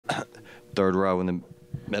Third row in the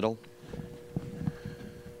middle.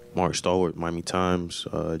 Mark Stallworth, Miami Times.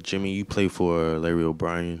 Jimmy, you play for Larry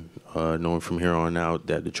O'Brien. Knowing from here on out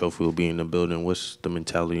that the trophy will be in the building, what's the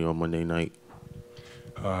mentality on Monday night?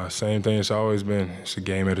 Same thing it's always been. It's a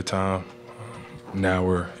game at a time. Now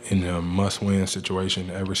we're in a must-win situation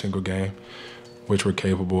every single game, which we're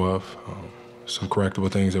capable of. Some correctable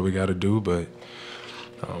things that we got to do, but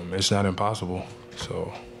it's not impossible.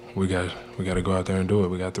 So we got to go out there and do it.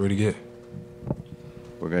 We got 3 to get.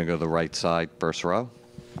 We're going to go to the right side, first row.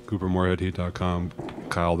 CooperMoorheadHeat.com.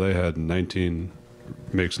 Kyle, they had 19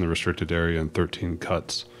 makes in the restricted area and 13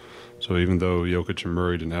 cuts. So even though Jokic and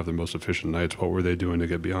Murray didn't have the most efficient nights, what were they doing to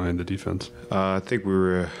get behind the defense? I think we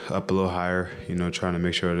were up a little higher, trying to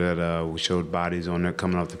make sure that we showed bodies on it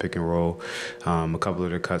coming off the pick and roll. A couple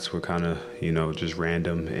of the cuts were kind of, just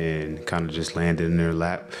random and kind of just landed in their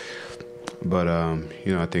lap. But,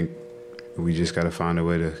 I think we just got to find a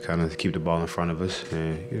way to kind of keep the ball in front of us.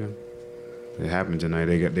 And, it happened tonight.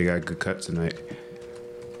 They got good cuts tonight.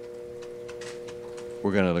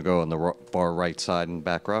 We're going to go on the far right side and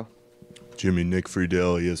back row. Jimmy, Nick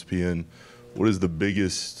Friedel, ESPN. What is the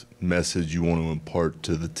biggest message you want to impart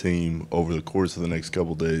to the team over the course of the next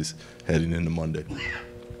couple days heading into Monday?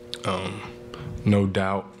 No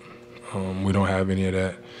doubt. We don't have any of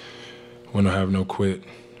that. We don't have no quit.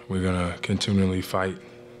 We're going to continually fight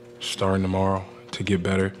starting tomorrow to get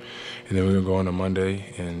better. And then we're going to go on to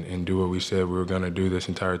Monday and do what we said we were going to do this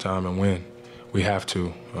entire time and win. We have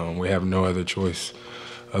to. We have no other choice.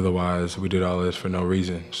 Otherwise, we did all this for no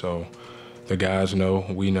reason. So the guys know,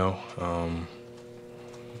 we know.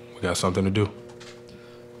 We got something to do.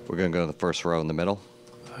 We're going to go to the first row in the middle.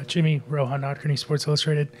 Jimmy, Rohan Nadkarni, Sports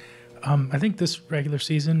Illustrated. I think this regular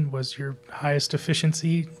season was your highest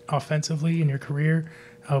efficiency offensively in your career.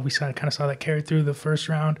 We kind of saw that carried through the first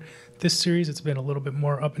round. This series, it's been a little bit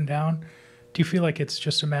more up and down. Do you feel like it's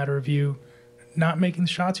just a matter of you not making the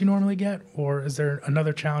shots you normally get, or is there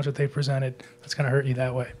another challenge that they presented that's going to hurt you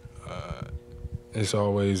that way? It's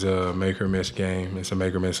always a make or miss game. It's a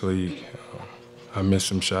make or miss league. I missed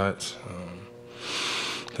some shots.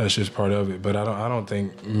 That's just part of it. But I don't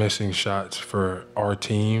think missing shots for our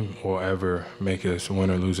team will ever make us win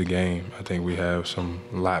or lose a game. I think we have some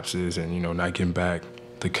lapses and, not getting back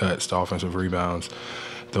the cuts, the offensive rebounds.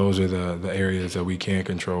 Those are the areas that we can't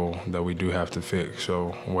control that we do have to fix.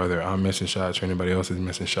 So whether I'm missing shots or anybody else is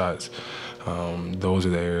missing shots, those are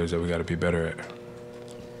the areas that we got to be better at.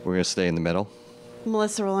 We're going to stay in the middle.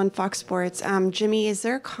 Melissa Rowland, Fox Sports. Jimmy, is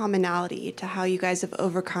there a commonality to how you guys have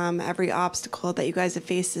overcome every obstacle that you guys have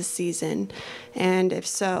faced this season? And if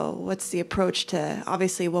so, what's the approach to,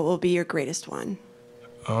 obviously, what will be your greatest one?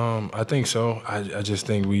 I think so. I just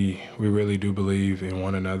think we really do believe in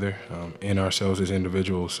one another, in ourselves as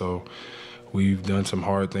individuals. So we've done some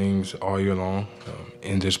hard things all year long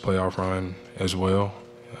in this playoff run as well.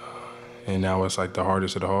 And now it's like the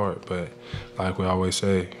hardest of the hard. But like we always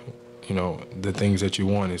say, the things that you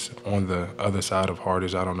want is on the other side of hard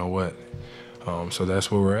as I don't know what. So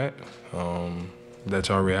that's where we're at.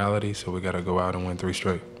 That's our reality, so we got to go out and win 3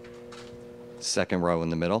 straight. Second row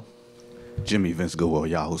in the middle. Jimmy, Vince Goodwill,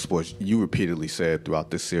 Yahoo Sports. You repeatedly said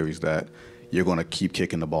throughout this series that you're going to keep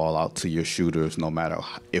kicking the ball out to your shooters no matter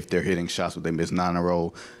if they're hitting shots, if they miss 9 in a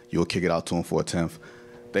row, you'll kick it out to them for a 10th.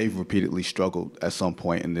 They've repeatedly struggled at some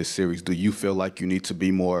point in this series. Do you feel like you need to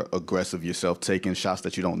be more aggressive yourself, taking shots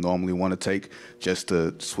that you don't normally want to take just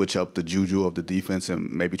to switch up the juju of the defense and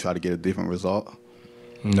maybe try to get a different result?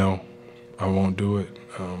 No, I won't do it.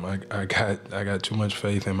 I got too much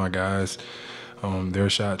faith in my guys. Their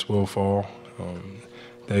shots will fall.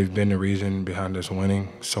 They've been the reason behind us winning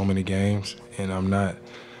so many games, and I'm not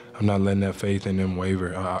letting that faith in them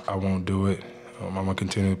waver. I won't do it. I'm gonna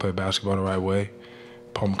continue to play basketball the right way.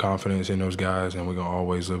 Pump confidence in those guys, and we're going to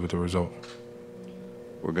always live with the result.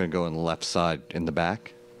 We're going to go on the left side in the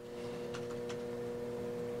back.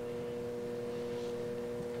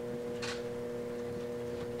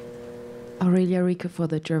 Aurelia Rieke for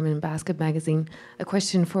the German Basket Magazine. A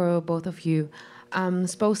question for both of you.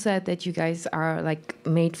 Spo said that you guys are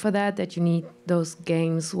made for that you need those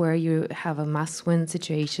games where you have a must-win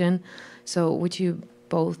situation. So would you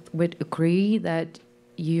both agree that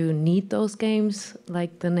you need those games,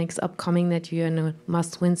 like the next upcoming, that you're in a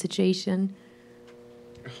must-win situation?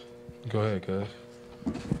 Go ahead, guys.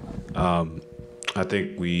 I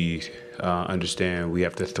think we understand we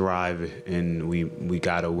have to thrive and we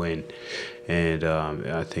got to win. And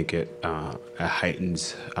I think it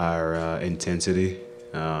heightens our intensity.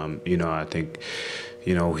 I think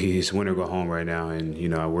you know, he's win or go home right now, and you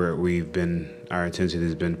know, our intensity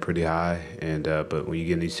has been pretty high, and but when you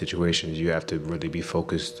get in these situations, you have to really be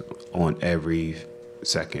focused on every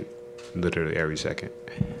second, literally every second.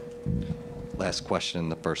 Last question in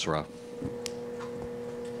the first row.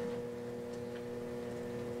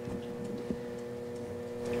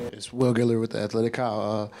 It's Will Giller with the Athletic.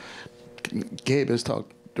 Kyle, Gabe has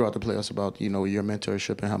talked throughout the playoffs about, you know, your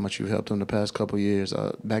mentorship and how much you've helped him the past couple of years,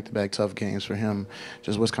 back-to-back tough games for him.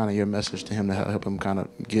 Just what's kind of your message to him to help him kind of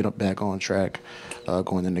get up back on track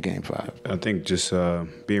going into Game 5? I think just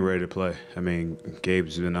being ready to play. I mean,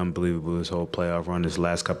 Gabe's been unbelievable this whole playoff run, this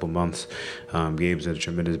last couple months. Gabe's a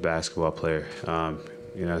tremendous basketball player.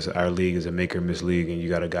 You know, our league is a make-or-miss league, and you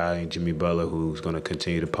got a guy named Jimmy Butler who's going to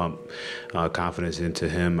continue to pump confidence into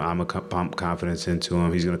him. I'm going to pump confidence into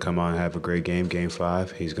him. He's going to come on and have a great game, Game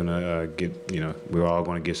 5. He's going to get, you know, we're all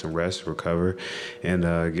going to get some rest, recover, and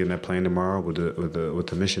get in that plane tomorrow with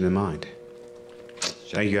the mission in mind.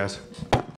 Thank you, guys.